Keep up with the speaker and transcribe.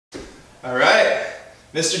All right,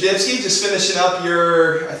 Mr. Dypsky, just finishing up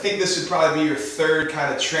your, I think this would probably be your third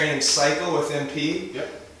kind of training cycle with MP. Yep.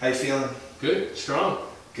 How you feeling? Good, strong.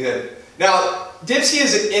 Good. Now, Dypsky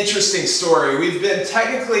is an interesting story. We've been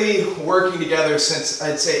technically working together since,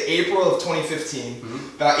 I'd say, April of 2015,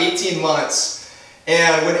 about 18 months.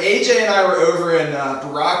 And when AJ and I were over in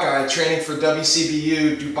Boracay training for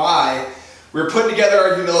WCBU Dubai, we were putting together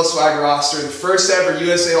our Humilla Swag roster, the first ever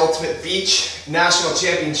USA Ultimate Beach National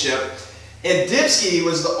Championship. And Dypsky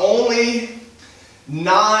was the only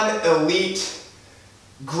non-elite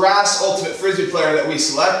grass ultimate frisbee player that we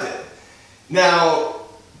selected. Now,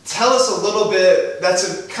 tell us a little bit,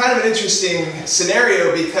 that's a kind of an interesting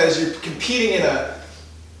scenario because you're competing in a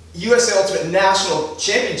USA Ultimate National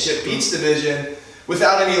Championship Beach division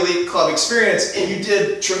without any elite club experience, and you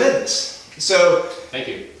did tremendous. So, thank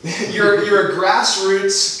you. you're a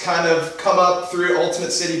grassroots kind of come up through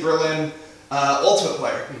Ultimate City Berlin ultimate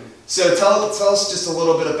player. So tell us just a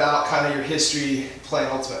little bit about kind of your history playing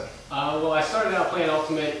ultimate. Well, I started out playing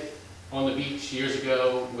ultimate on the beach years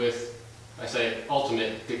ago with, I say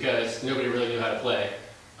ultimate because nobody really knew how to play.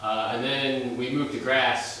 And then we moved to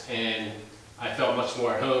grass, and I felt much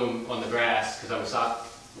more at home on the grass because I was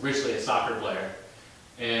originally a soccer player.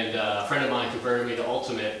 And a friend of mine converted me to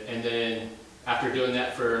ultimate, and then after doing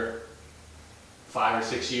that for 5 or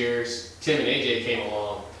 6 years, Tim and AJ came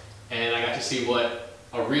along, and I got to see what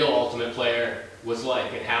a real ultimate player was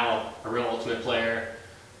like and how a real ultimate player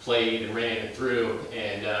played and ran and threw,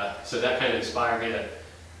 and so that kind of inspired me to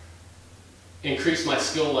increase my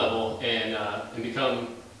skill level and become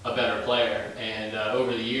a better player. And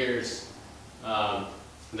over the years, that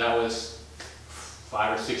was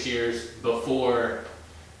 5 or 6 years before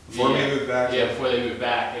they moved back. Yeah, before they moved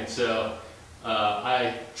back, and so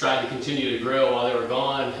I tried to continue to grow while they were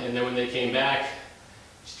gone, and then when they came back,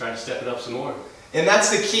 just tried to step it up some more. And that's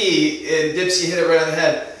the key, and Dypsky hit it right on the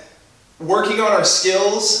head. Working on our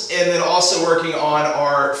skills and then also working on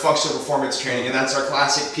our functional performance training, and that's our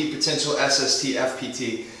classic peak potential SST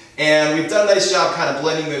FPT. And we've done a nice job kind of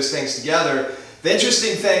blending those things together. The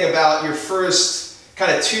interesting thing about your first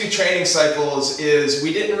kind of 2 training cycles is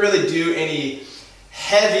we didn't really do any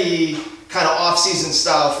heavy kind of off-season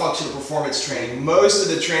style functional performance training. Most of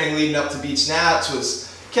the training leading up to beach nats was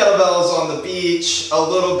kettlebells on the beach, a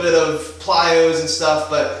little bit of plyos and stuff,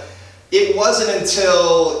 but it wasn't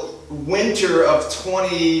until winter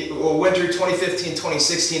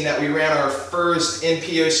 2015-2016 that we ran our first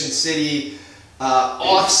MP Ocean City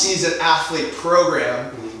off-season athlete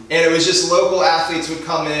program. And it was just local athletes would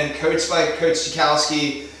come in, coached by Coach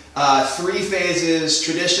Chikowski, 3 phases,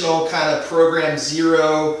 traditional kind of program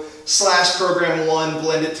 0 / program 1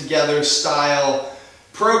 blended together style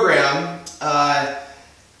program.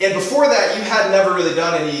 And before that, you had never really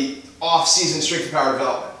done any off-season strength and power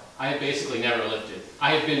development. I had basically never lifted.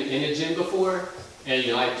 I had been in a gym before,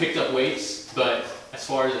 and I picked up weights, but as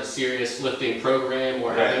far as a serious lifting program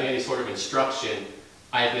or having any sort of instruction,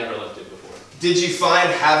 I had never lifted before. Did you find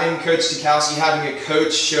having Coach Chikowski, having a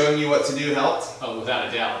coach showing you what to do helped? Oh, without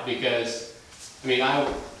a doubt, because I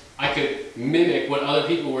could mimic what other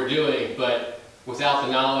people were doing, but without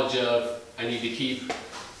the knowledge of I need to keep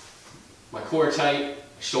my core tight,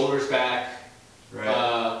 shoulders back,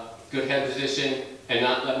 good head position, and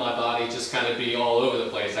not let my body just kind of be all over the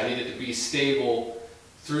place. I needed to be stable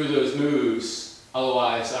through those moves,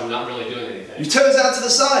 otherwise I'm not really doing anything. Your toes out to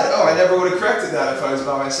the side. Oh, I never would have corrected that if I was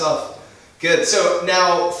by myself. Good. So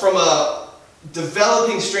now from a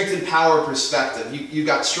developing strength and power perspective, you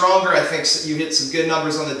got stronger. I think you hit some good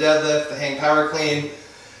numbers on the deadlift, the hang power clean,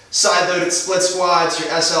 side loaded split squats, your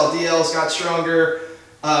SLDLs got stronger.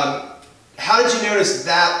 How did you notice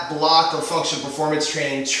that block of functional performance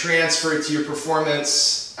training transferred to your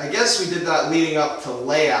performance? I guess we did that leading up to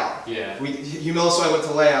layout. Yeah. Humilla Swag went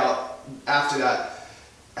to layout after that.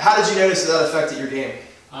 How did you notice that affected your game?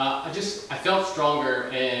 I felt stronger,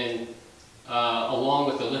 and along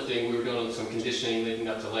with the lifting, we were doing some conditioning leading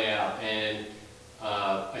up to layout, and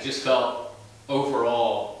I just felt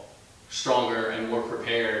overall stronger and more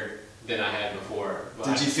prepared than I had before.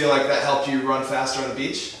 Did you feel like that helped you run faster on the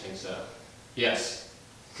beach? I think so. Yes.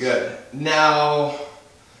 Good. Now,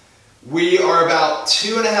 we are about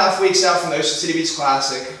 2.5 weeks out from the Ocean City Beach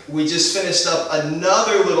Classic. We just finished up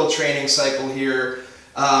another little training cycle here.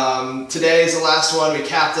 Today is the last one. We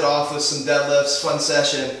capped it off with some deadlifts, fun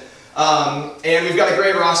session. And we've got a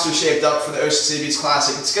great roster shaped up for the Ocean City Beach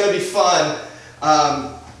Classic. It's going to be fun.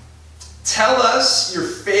 Tell us your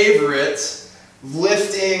favorite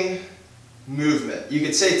lifting movement. You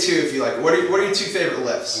could say 2 if you like. What are your 2 favorite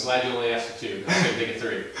lifts? I'm glad you only asked for 2. I couldn't think of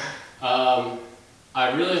 3.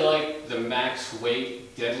 I really like the max weight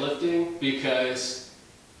deadlifting because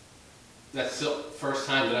that's the first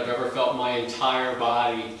time that I've ever felt my entire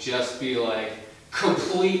body just be like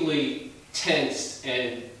completely tensed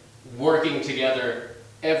and working together.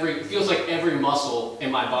 It feels like every muscle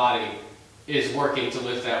in my body is working to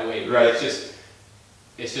lift that weight. Right.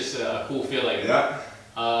 It's just a cool feeling. Yeah.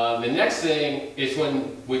 The next thing is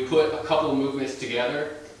when we put a couple of movements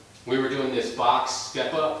together. We were doing this box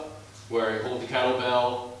step up where you hold the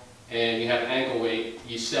kettlebell and you have an ankle weight.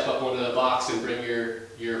 You step up onto the box and bring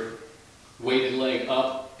your weighted leg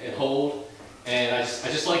up and hold. And I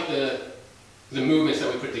just like the movements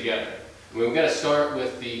that we put together. I mean, we've got to start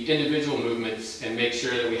with the individual movements and make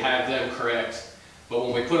sure that we have them correct. But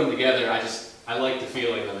when we put them together, I like the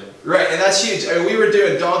feeling of it. Right, and that's huge. I mean, we were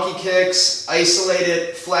doing donkey kicks,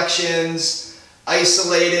 isolated flexions,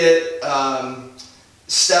 isolated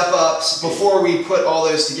step-ups before we put all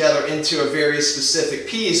those together into a very specific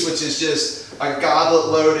piece, which is just a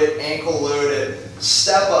goblet-loaded, ankle-loaded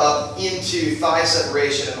step-up into thigh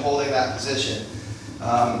separation and holding that position.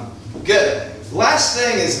 Good. Last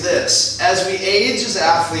thing is this. As we age as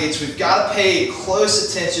athletes, we've got to pay close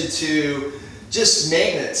attention to just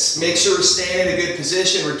maintenance. Make sure we're staying in a good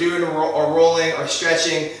position. We're doing our rolling, our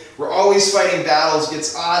stretching. We're always fighting battles.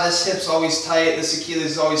 This hip's always tight, this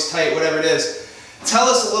Achilles is always tight, whatever it is. Tell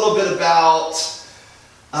us a little bit about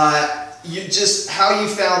just how you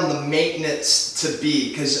found the maintenance to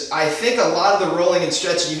be, because I think a lot of the rolling and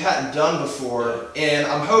stretching you hadn't done before, and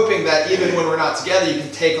I'm hoping that even when we're not together, you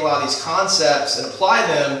can take a lot of these concepts and apply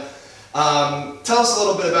them. Tell us a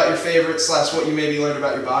little bit about your favorites / what you maybe learned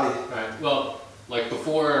about your body. Right. Well, like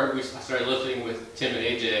before I started lifting with Tim and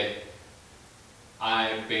AJ,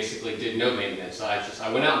 I basically did no maintenance.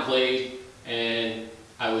 I went out and played, and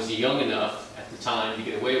I was young enough at the time to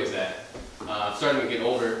get away with that. Starting to get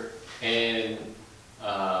older, and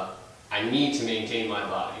I need to maintain my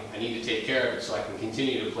body. I need to take care of it so I can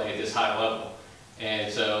continue to play at this high level.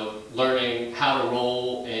 And so learning how to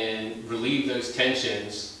roll and relieve those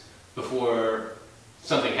tensions before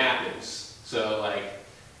something happens. So like,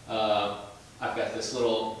 I've got this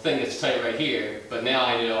little thing that's tight right here, but now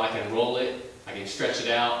I know I can roll it, I can stretch it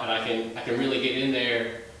out, and I can really get in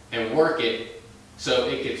there and work it so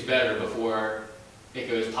it gets better before it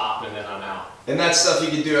goes pop and then I'm out. And that's stuff you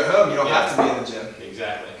can do at home. You don't have to be in the gym.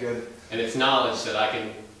 Exactly. Good. And it's knowledge that I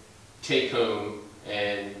can take home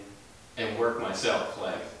and work myself.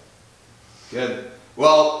 Good.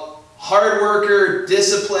 Well, hard worker,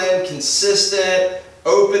 disciplined, consistent,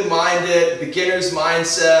 open-minded, beginner's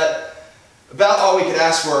mindset. About all we could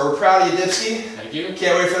ask for. We're proud of you, Dypsky. Thank you.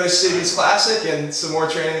 Can't wait for the Students Classic and some more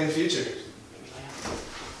training in the future.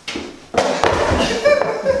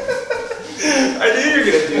 I knew you were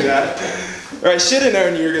going to do that. Or I should have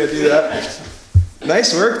known you were going to do that.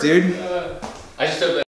 Nice work, dude. I just hope that